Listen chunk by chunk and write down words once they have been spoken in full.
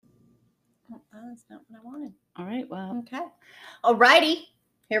That's not what I wanted. All right. Well. Okay. Alrighty.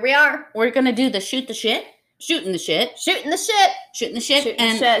 Here we are. We're gonna do the shooting the shit. Shooting the shit.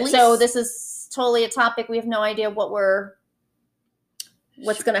 And so this is totally a topic. We have no idea what's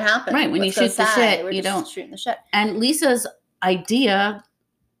going to happen. Right. When you shoot the shit, you don't shooting the shit. And Lisa's idea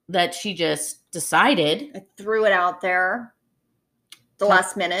that she just decided. I threw it out there. The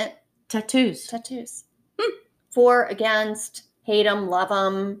last minute. Tattoos. For, against, hate them, love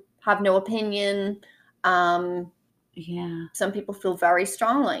them, have no opinion. Yeah. Some people feel very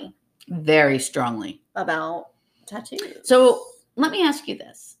strongly. About tattoos. So let me ask you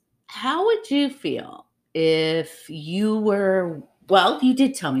this. How would you feel if you were, well, you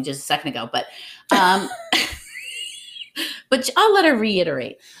did tell me just a second ago, but but I'll let her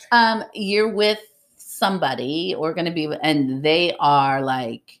reiterate. You're with somebody or going to be, and they are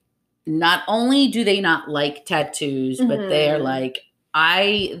like, not only do they not like tattoos, but they're like,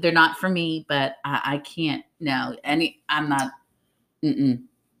 they're not for me, but I can't, no, I'm not,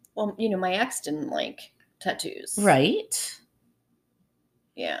 Well, my ex didn't like tattoos. Right.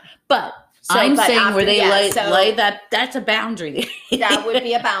 Yeah. But I'm saying where they lay that's a boundary. That would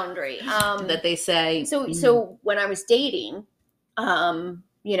be a boundary. That they say. So when I was dating, I'm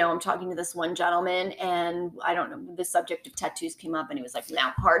talking to this one gentleman and I don't know, the subject of tattoos came up and he was like,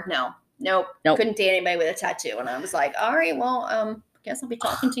 nope. Couldn't date anybody with a tattoo. And I was like, all right, well, guess I'll be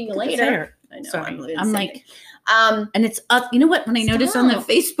talking to you later. I know. Sorry. I'm like, and it's you know what? When I notice on the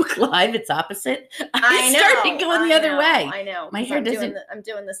Facebook Live, it's opposite. I started going the other way. I know. My hair doesn't. I'm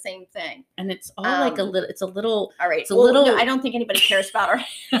doing the same thing. And it's all like a little. It's a little. All right. It's a little. No, I don't think anybody cares about our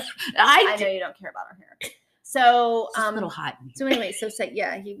hair. I know you don't care about our hair. So it's a little hot. So anyway,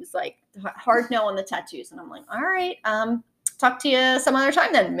 he was like hard no on the tattoos, and I'm like, all right, talk to you some other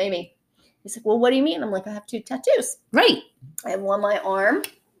time then, maybe. He's like, well, what do you mean? I'm like, I have 2 tattoos. Right. I have one on my arm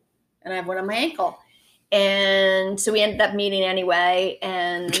and I have one on my ankle. And so we ended up meeting anyway.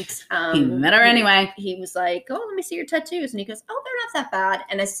 And he met her anyway. He was like, oh, let me see your tattoos. And he goes, oh, they're not that bad.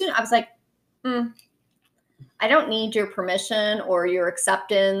 And as soon I was like, I don't need your permission or your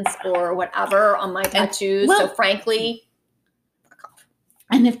acceptance or whatever on my tattoos. So frankly, fuck off.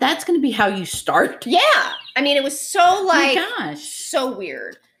 And if that's going to be how you start. Yeah. I mean, it was so like, oh my gosh. So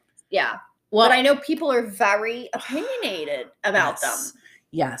weird. Yeah. Well, but I know people are very opinionated about them.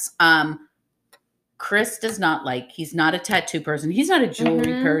 Yes. Chris does not he's not a tattoo person. He's not a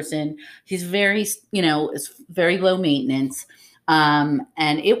jewelry person. He's very, is very low maintenance. And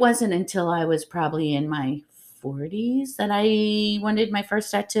it wasn't until I was probably in my 40s that I wanted my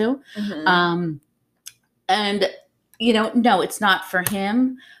first tattoo. And, no, it's not for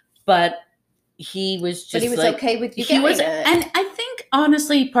him, but he was just okay with you getting it. And I think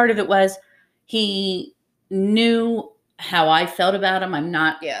honestly, part of it was he knew how I felt about him. I'm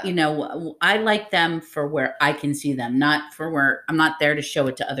not, I like them for where I can see them, not for where I'm not there to show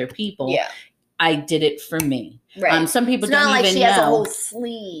it to other people. Yeah. I did it for me. Right. Some people it's don't not even like she know. Has a whole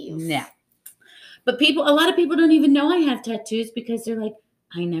sleeve. No. But a lot of people don't even know I have tattoos because they're like,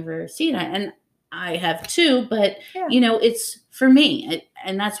 I never see that. And I have 2, but it's for me.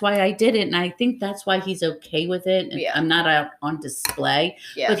 And that's why I did it. And I think that's why he's okay with it. Yeah. I'm not out on display,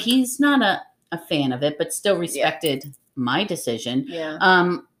 but he's not a fan of it, but still respected my decision. Yeah.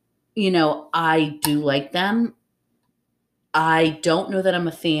 I do like them. I don't know that I'm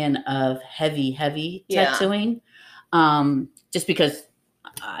a fan of heavy tattooing. Just because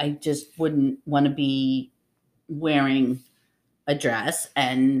I just wouldn't want to be wearing a dress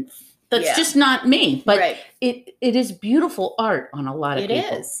and that's just not me, but it is beautiful art on a lot of people.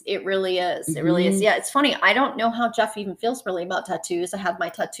 It is. It really is. It really is. Yeah. It's funny. I don't know how Jeff even feels really about tattoos. I had my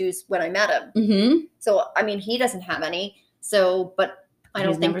tattoos when I met him. So, I mean, he doesn't have any. So, but I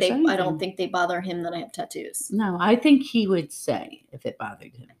don't think they bother him that I have tattoos. No, I think he would say if it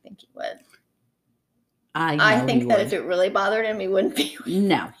bothered him. I think he would. I think that if it really bothered him, he wouldn't be.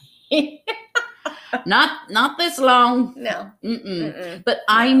 No. Not this long. No. But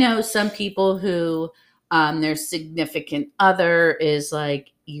I know some people who their significant other is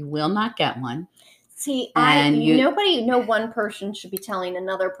like, you will not get one. See, no one person should be telling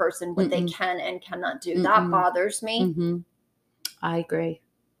another person what they can and cannot do. That bothers me. I agree.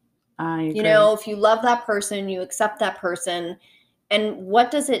 I agree. If you love that person, you accept that person. And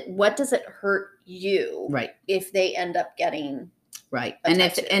what does it hurt you? Right. If they end up getting right. And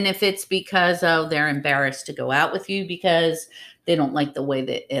if it's because they're embarrassed to go out with you because they don't like the way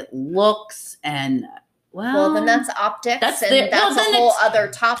that it looks and well then that's optics that's a whole other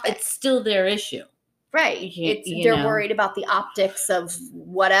topic. It's still their issue. Right. They're worried about the optics of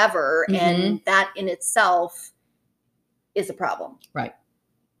whatever and that in itself is a problem. Right.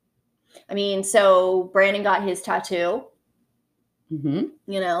 I mean, so Brandon got his tattoo. Mm-hmm.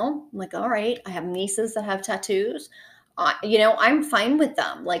 You know, I'm like, all right, I have nieces that have tattoos. You know, I'm fine with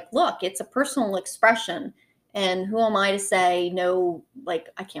them. Like, look, it's a personal expression. And who am I to say no? Like,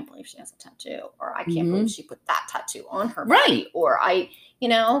 I can't believe she has a tattoo, or I can't believe she put that tattoo on her body, or you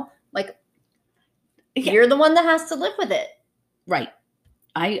know, like, you're the one that has to live with it. Right.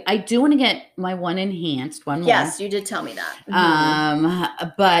 I do want to get my one enhanced, one more. Yes, you did tell me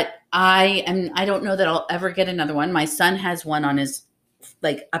that. But I don't know that I'll ever get another one. My son has one on his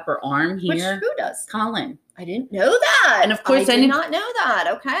like upper arm here. Who does? Colin. I didn't know that. And of course, I did not know that.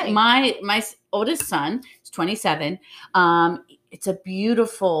 Okay. My oldest son is 27. It's a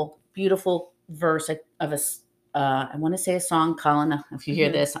beautiful, beautiful verse of a. I want to say a song, Colin. If you hear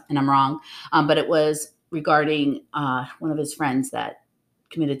this and I'm wrong, but it was regarding one of his friends that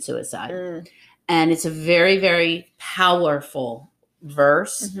committed suicide. And it's a very, very powerful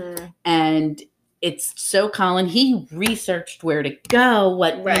verse. And it's so Colin, he researched where to go,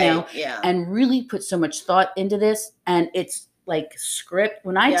 and really put so much thought into this. And it's like script.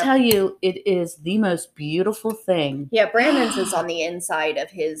 When I tell you, it is the most beautiful thing. Yeah, Brandon's is on the inside of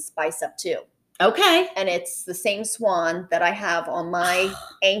his bicep too. Okay. And it's the same swan that I have on my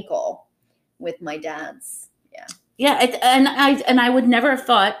ankle with my dad's. Yeah. Yeah, and I would never have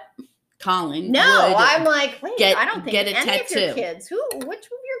thought Colin. No, I'm like, wait, I don't think any tattoo. Of your kids. Which of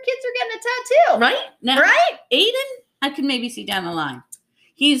your kids are getting a tattoo? Right? Now, right? Aiden, I could maybe see down the line.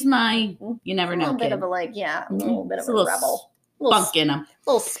 He's my you never know. A little bit of a little bit of a rebel. Bunk in him. A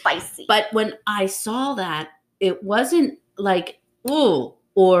little spicy. But when I saw that, it wasn't like, ooh,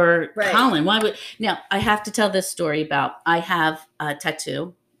 or Colin. Why would now I have to tell this story about I have a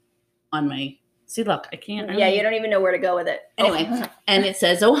tattoo on my see, look, I can't. Yeah, you don't even know where to go with it. Anyway, and it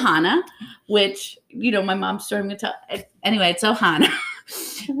says Ohana, which, you know, my mom's story I'm going to tell. Anyway, it's Ohana.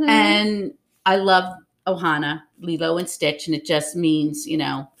 And I love Ohana, Lilo and Stitch, and it just means, you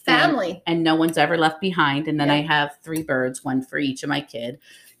know, family. And no one's ever left behind. And then I have 3 birds, one for each of my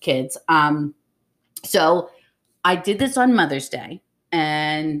kids. So I did this on Mother's Day.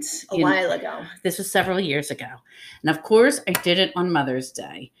 And a while ago. This was several years ago. And of course, I did it on Mother's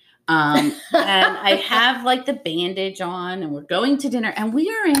Day. And I have like the bandage on and we're going to dinner and we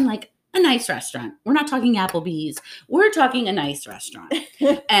are in like a nice restaurant. We're not talking Applebee's. We're talking a nice restaurant.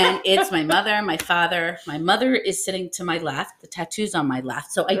 And it's my mother, my father. My mother is sitting to my left. The tattoo's on my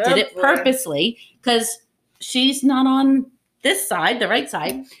left. So I did it purposely because she's not on this side, the right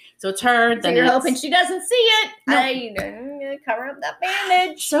side. So it's her. So you're hoping she doesn't see it. No. I'm going to cover up that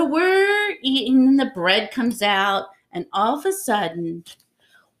bandage. So we're eating and the bread comes out and all of a sudden,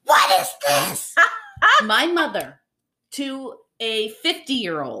 what is this? My mother to a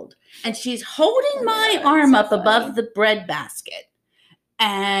 50-year-old, and she's holding my arm up above the bread basket.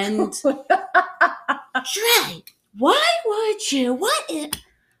 And Dre, why would you? What is?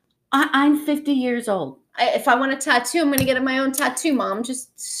 I'm 50 years old. If I want a tattoo, I'm going to get my own tattoo, Mom. Just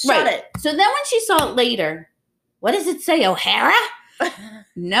shut it. So then when she saw it later, what does it say, O'Hara?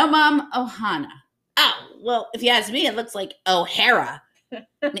 No, Mom, Ohana. Oh, well, if you ask me, it looks like O'Hara.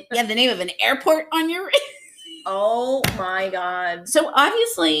 You have the name of an airport on your wrist. Oh my God. So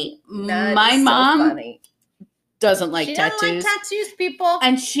obviously my mom doesn't like tattoos. She doesn't like tattoos, people.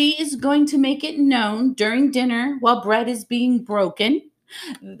 And she is going to make it known during dinner while bread is being broken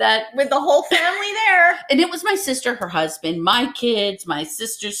that with the whole family there. And it was my sister, her husband, my kids, my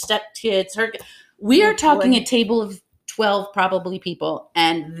sister's stepkids, we are talking a table of 12 probably people.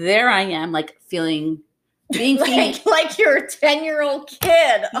 And there I am like feeling like you're a 10-year-old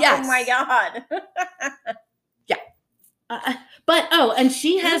kid. Yes. Oh my God. Yeah. And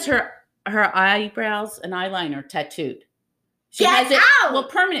she has her eyebrows and eyeliner tattooed. She has it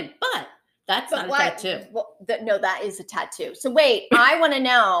permanent, but that's not a tattoo. Well, no, that is a tattoo. So wait, I want to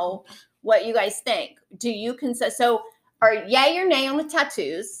know what you guys think. Do you consider are yay or nay on the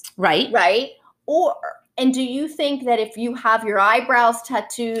tattoos? Right. Right. And do you think that if you have your eyebrows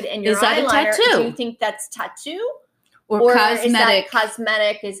tattooed and your eyeliner, do you think that's tattoo? Or cosmetic? Is that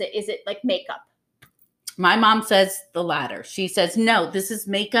cosmetic? Is it like makeup? My mom says the latter. She says, no, this is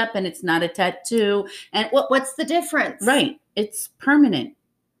makeup and it's not a tattoo. And what's the difference? Right. It's permanent.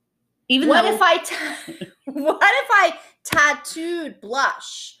 What if I tattooed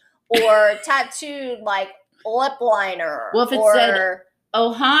blush or tattooed like lip liner? Well, if it said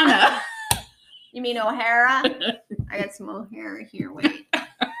Ohana. You mean O'Hara? I got some O'Hara here. Wait.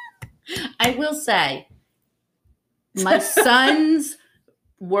 I will say, my son's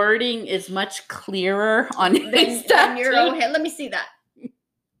wording is much clearer on his tattoo. Let me see that.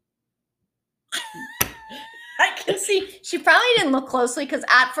 See, she probably didn't look closely because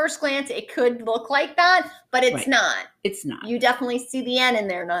at first glance it could look like that, but it's not. It's not. You definitely see the N in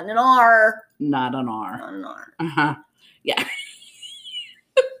there, not an R. Not an R. Not an R. Uh-huh. Yeah.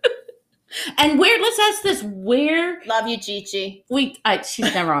 And let's ask this, where... Love you, Gigi.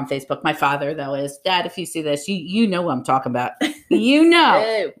 She's never on Facebook. My father, though, is. Dad, if you see this, you know what I'm talking about. You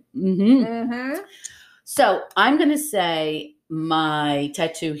know. So I'm going to say my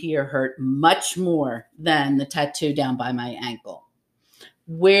tattoo here hurt much more than the tattoo down by my ankle.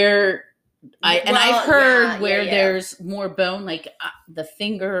 I've heard there's more bone, like the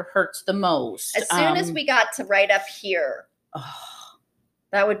finger hurts the most. As soon as we got to right up here,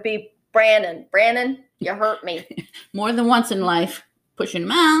 that would be Brandon. Brandon, you hurt me. More than once in life, pushing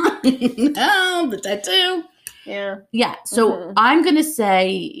him out. Oh, the tattoo. Yeah. Yeah. So I'm going to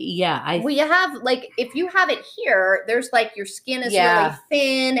say, well, you have, like, if you have it here, there's like your skin is really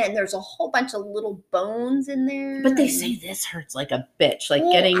thin and there's a whole bunch of little bones in there. But they say this hurts like a bitch, like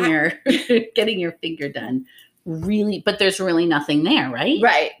getting your finger done. Really, but there's really nothing there, right?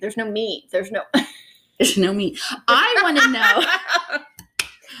 Right. There's no meat. There's no meat. I want to know.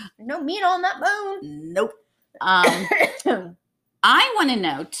 No meat on that bone. Nope. I want to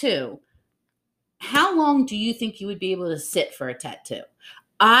know too. How long do you think you would be able to sit for a tattoo?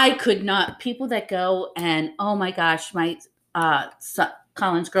 I could not. People that go and, oh my gosh, my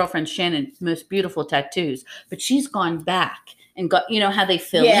Colin's girlfriend, Shannon, most beautiful tattoos, but she's gone back and got, you know how they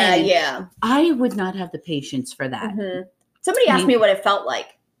fill in. Yeah. I would not have the patience for that. Somebody asked me what it felt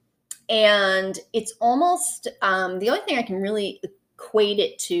like. And it's almost, the only thing I can really equate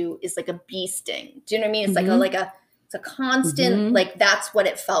it to is like a bee sting. Do you know what I mean? It's it's a constant, like that's what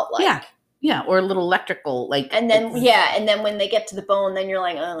it felt like. Yeah. Yeah, or a little electrical, like. And then when they get to the bone, then you're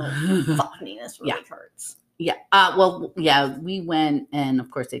like, oh, fuck me, this really hurts. Yeah. We went, and of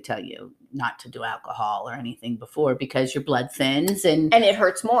course they tell you not to do alcohol or anything before because your blood thins and it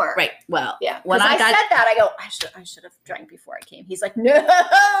hurts more. Right. Well, yeah. When I said that, I go, I should have drank before I came. He's like,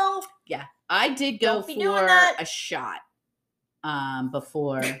 no. Yeah, I did go for a shot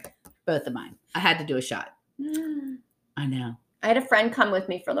before both of mine. I had to do a shot. I know. I had a friend come with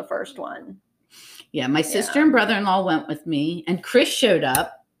me for the first one. Yeah, my sister and brother-in-law went with me, and Chris showed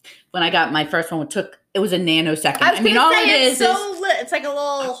up when I got my first one. It was a nanosecond. I mean, all it is it's like a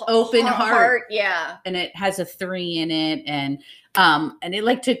little open heart. Yeah, and it has a 3 in it, and it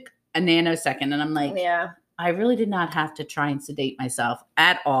like took a nanosecond, and I'm like, I really did not have to try and sedate myself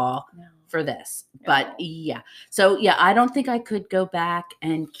at all for this, but so I don't think I could go back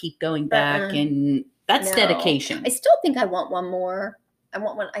and keep going back and. That's dedication. I still think I want one more. I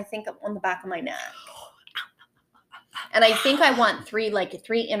want one, I think, on the back of my neck. And I think I want 3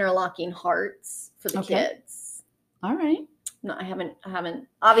 interlocking hearts for the kids. All right. No, I haven't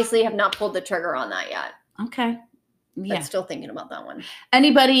obviously have not pulled the trigger on that yet. Okay. Yeah. But still thinking about that one.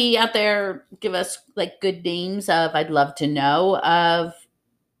 Anybody out there give us like good names I'd love to know of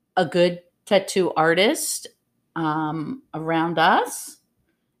a good tattoo artist around us?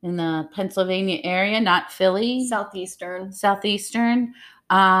 In the Pennsylvania area, not Philly. Southeastern.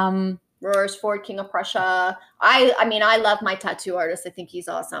 Royersford, King of Prussia. I love my tattoo artist. I think he's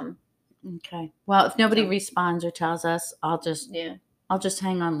awesome. Okay. Well, if nobody responds or tells us, I'll just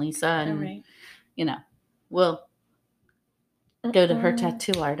hang on Lisa and we'll go to her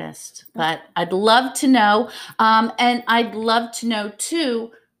tattoo artist. But I'd love to know. And I'd love to know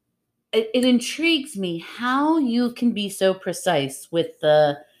too, it intrigues me how you can be so precise with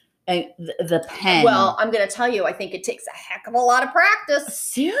the pen. Well, I'm going to tell you, I think it takes a heck of a lot of practice.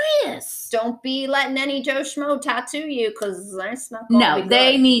 Serious. Don't be letting any Joe Schmo tattoo you because that's not going to be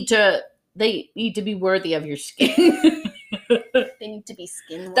good. They need to be worthy of your skin. They need to be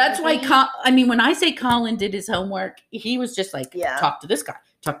skin worthy. That's why, when I say Colin did his homework, he was just like, talk to this guy.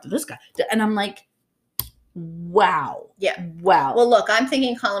 And I'm like, wow. Yeah. Wow. Well, look, I'm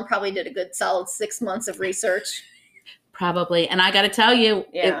thinking Colin probably did a good solid 6 months of research. Probably. And I got to tell you,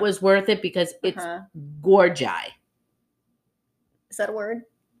 it was worth it because it's gorgeous. Is that a word?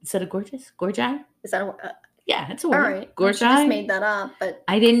 Is that a gorgeous? Gorgeous? Is that a word? Yeah, it's a word. All right. Gorgeous. I just made that up, but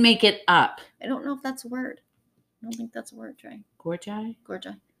I didn't make it up. I don't know if that's a word. I don't think that's a word, Trey. Gorgeous?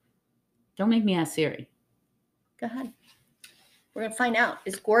 Gorgeous. Don't make me ask Siri. Go ahead. We're going to find out.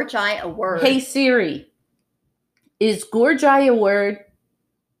 Is gorgeous a word? Hey, Siri. Is gorgeous a word?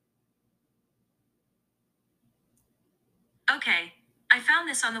 Okay, I found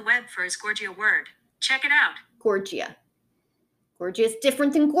this on the web for is gorgia a word. Check it out. Gorgia. Gorgia is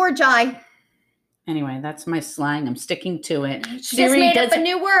different than gorgi. Anyway, that's my slang. I'm sticking to it. She just made up a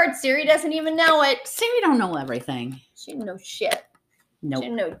new word. Siri doesn't even know it. Siri don't know everything. She didn't know shit. Nope. She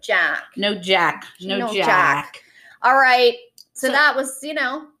didn't know jack. No jack. No jack. All right. So So- that was,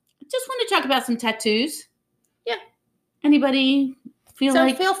 Just want to talk about some tattoos. Yeah. Anybody feel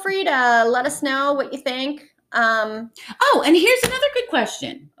like? feel free to let us know what you think. Oh, and here's another good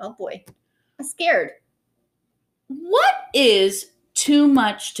question. Oh boy, I'm scared. What is too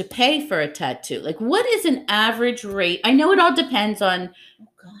much to pay for a tattoo? Like, what is an average rate? I know it all depends on. Oh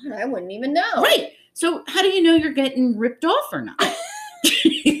God, I wouldn't even know. Right. So, how do you know you're getting ripped off or not?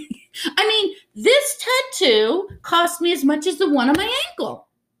 I mean, this tattoo cost me as much as the one on my ankle.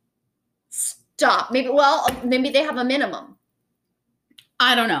 Stop. Maybe they have a minimum.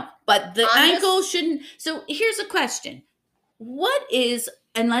 I don't know, but the I'm ankle shouldn't. So, here's a question. What is,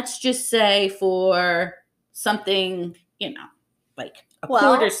 and let's just say for something, like a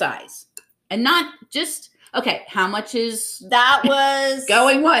quarter size, and not just, okay, how much is That was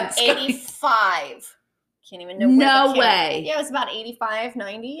going once? 85. Can't even know. No way. Yeah, it was about 85,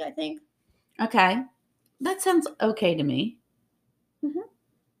 90, I think. Okay. That sounds okay to me.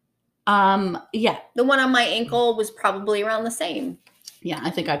 Mhm. Yeah. The one on my ankle was probably around the same. Yeah,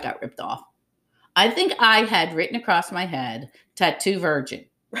 I think I got ripped off. I think I had written across my head, tattoo virgin.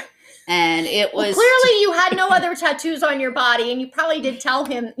 And it was clearly you had no other tattoos on your body, and you probably did tell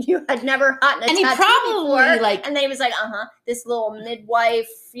him you had never gotten a And he tattoo probably, before. like- and then he was like, this little midwife,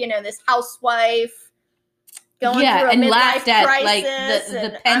 this housewife going through a and midlife laughed at crisis, like the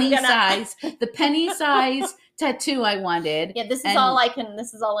and penny I'm gonna- size, the penny size tattoo I wanted. Yeah, this is And- all I can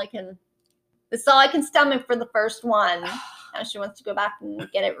stomach for the first one. Now she wants to go back and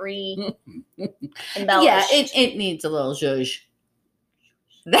get it embellished. Yeah, it needs a little zhuzh.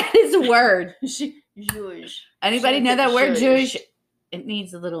 That is a word. Zhuzh. Anybody She know that needs a word, zhuzh. zhuzh? It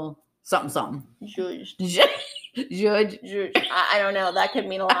needs a little something. Zhuzh. Zhuzh. Zhuzh. I don't know. That could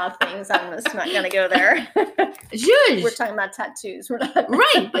mean a lot of things. I'm just not gonna go there. Zhuzh. We're talking about tattoos. We're not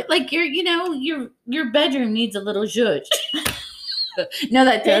Right, but like your bedroom needs a little zhuzh. No,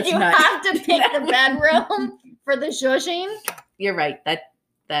 Did that's you not. have to pick the bedroom for the zhuzhing? You're right. That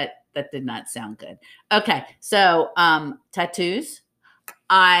did not sound good. Okay, so tattoos.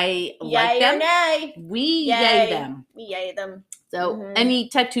 I like Yay them. or nay? We Yay. yay them. We yay them. So Mhm. any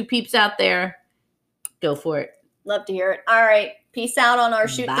tattoo peeps out there, go for it. Love to hear it. All right. Peace out on our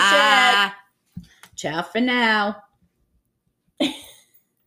shoot the shit. Bye. Ciao for now.